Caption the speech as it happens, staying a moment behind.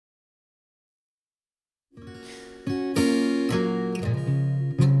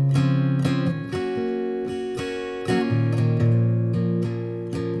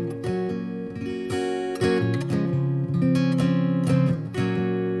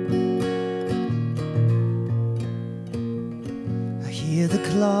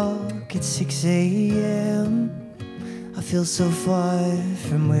clock at 6 a.m. I feel so far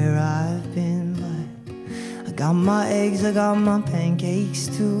from where I've been, but I got my eggs, I got my pancakes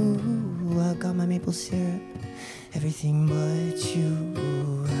too. I got my maple syrup, everything but you.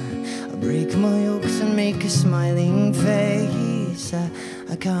 I break my yolks and make a smiling face.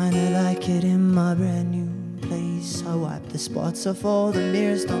 I kinda like it in my brand new place. I wipe the spots off all the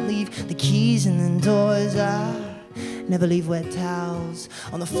mirrors, don't leave the keys in the doors. I never leave wet towels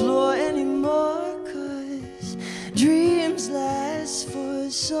on the floor anymore, 'cause dreams last for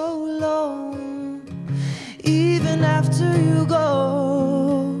so long, even after you go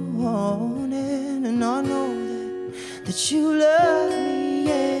on. And I know that you love me,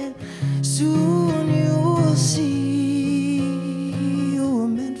 and soon you will see you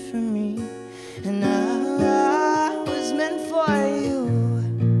were meant for me, and I was meant for you.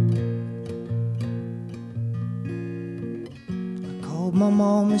 My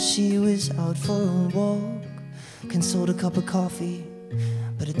mom, she was out for a walk, consoled a cup of coffee,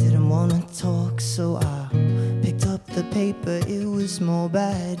 but I didn't want to talk, so I picked up the paper. It was more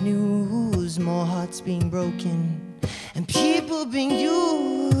bad news, more hearts being broken, and people being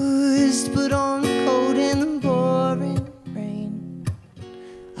used, put on a coat in the pouring rain.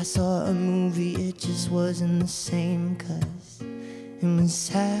 I saw a movie, it just wasn't the same, 'cause it was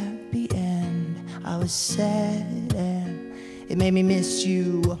happy and I was sad, and it made me miss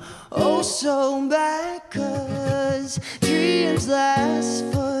you oh so bad, 'cause dreams last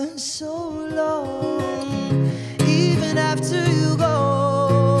for so long, even after you go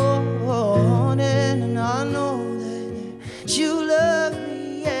on. And I know that you love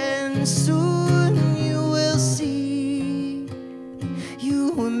me, and soon you will see you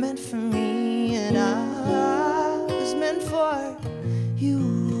were meant for me, and I was meant for you.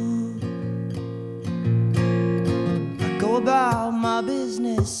 Go about my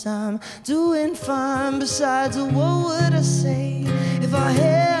business, I'm doing fine. Besides, what would I say if I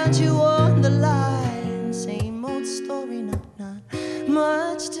had you on the line? Same old story, not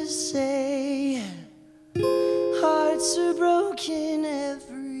much to say. Hearts are broken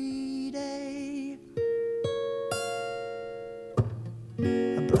every day.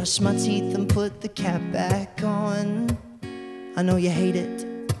 I brush my teeth and put the cap back on. I know you hate it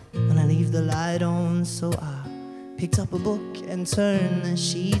when I leave the light on, so I picked up a book and turned the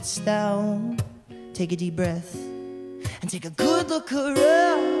sheets down. Take a deep breath and take a good look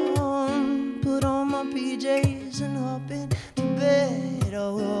around. Put on my PJs and hop into bed.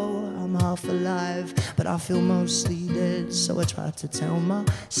 Oh, I'm half alive, but I feel mostly dead. So I try to tell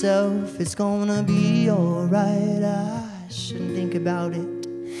myself it's gonna be alright. I shouldn't think about it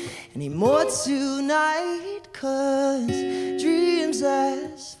anymore tonight, 'cause dreams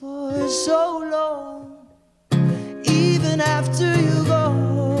last for so long, even after you go,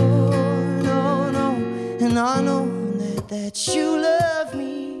 no, and I know that you love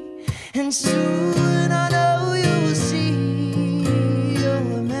me, and soon I know you will see you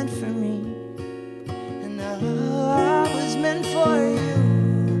were meant for me, and I was meant for you.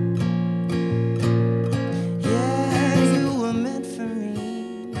 Yeah, you were meant for me,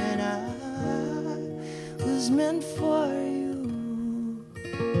 and I was meant for you.